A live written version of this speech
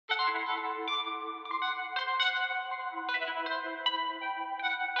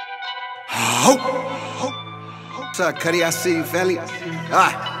What's up, Cuddy? I see you, family.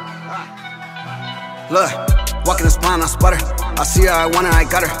 Look, walking the spine, I sputter. I see her, I want her, I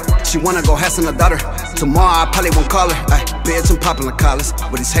got her. She wanna go Hess and a daughter. Tomorrow I probably won't call her. Bitch, I'm popping the collars.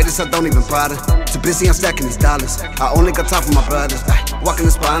 With these haters, I don't even bother. Too busy, I'm stacking these dollars. I only got time for my brothers. Walking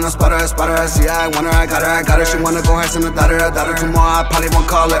the spine, I sputter, I see her, I want her, I got her. She wanna go Hess and a daughter. Tomorrow I probably won't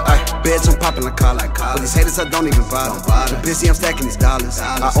call her. Bitch, I'm popping the collar. With these haters, I don't even bother. Too busy, I'm stacking these dollars.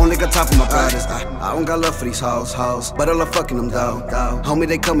 I only got time for my brothers. I don't got love for these hoes, but I love fucking them though. Homie,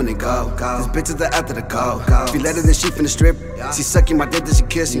 they come and they go. These bitches are after the go. If you let her, then she finna strip. She sucking my dick, then she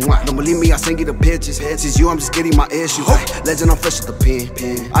kissing. Don't believe me, I send you the pictures. Since you, I'm just getting my issues. Legend, I'm fresh at the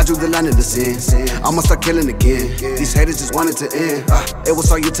pen. I drew the line in the sin. I'ma start killing again. These haters just wanted to end. It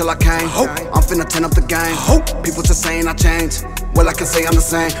was all you till I came. I'm finna turn up the game. People just saying I changed. Well, I can say I'm the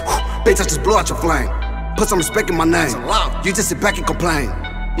same. Bitch, I just blew out your flame. Put some respect in my name. You just sit back and complain.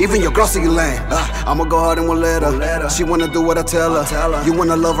 Even your girl say you lame. I'ma go hard and won't let her. She wanna do what I tell her. You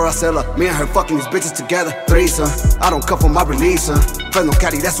wanna love her, I sell her. Me and her fucking these bitches together. Threesome. I don't come from my release her. Fresno,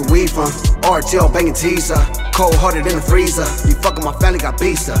 Cali, that's where we from. RTL banging teaser. Cold hearted in the freezer. You fucking my family, got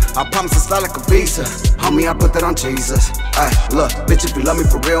beast her. I promise to slide like a visa. Homie, I put that on Jesus. Look, bitch, if you love me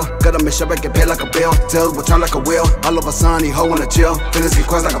for real, gotta make sure I get paid like a bill. Tails will turn like a wheel. All of a sudden, he hoe wanna chill. Finish get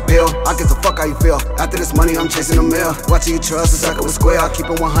crossed like a pill. I get the fuck how you feel. After this money, I'm chasing a meal. Watching you trust, it's like a square. I keep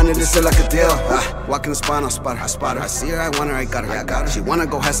it 100, it's still like a deal. Walking the spine, I spot her. I see her, I want her, I got her. She wanna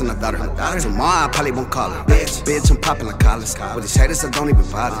go Hess and a daughter. Tomorrow, I probably won't call her. Bitch, I'm popping like collars. With these haters, I don't even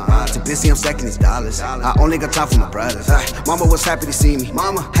bother. Too busy, I'm stacking these dollars. I only got time for my brothers. Mama was happy to see me.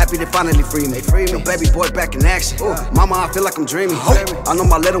 Mama, happy they finally free me. Your baby boy back in action. Mama, I feel like I'm dreaming. I know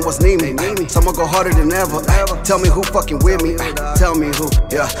my little ones need me. Someone go harder than ever. Tell me who fucking with me. Tell me who.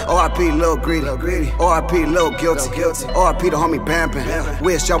 Yeah. R.I.P. Lil Greedy. R.I.P. Lil Guilty. R.I.P. the homie Bam Bam.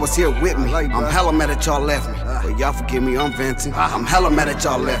 Wish y'all was here with me. I'm hella mad that y'all left me. But y'all forgive me, I'm venting. I'm hella mad that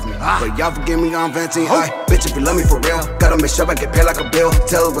y'all left me. But y'all forgive me, I'm venting. Bitch, if you love me for real, gotta make sure I get paid like a bill.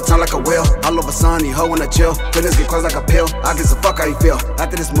 Tell it will turn like a wheel. All of a sudden, you hoe wanna chill. Feelings get crossed like a pill. I guess a fuck how you feel.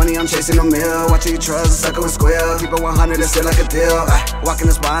 After this money, I'm chasing a meal. Watching you trust, a sucker with square. Keep it 100, it's still like a deal. Walking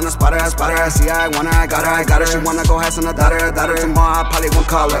the spine, I spot her. I see her, I want her, I got her. She wanna go Hess and a daughter. Tomorrow, I probably won't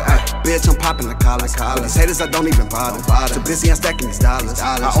call her. Bitch, I'm popping the collar. With these haters, I don't even bother. Too busy, I'm stacking these dollars.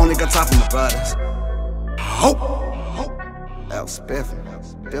 I only got time for my brothers. That was Spiffy.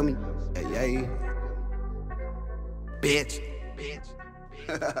 Feel me? Hey. Bitch.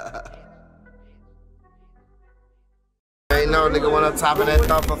 Ain't no nigga went on top of that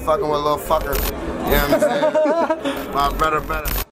thump for fucking with little fuckers. You know what I'm saying? My brother.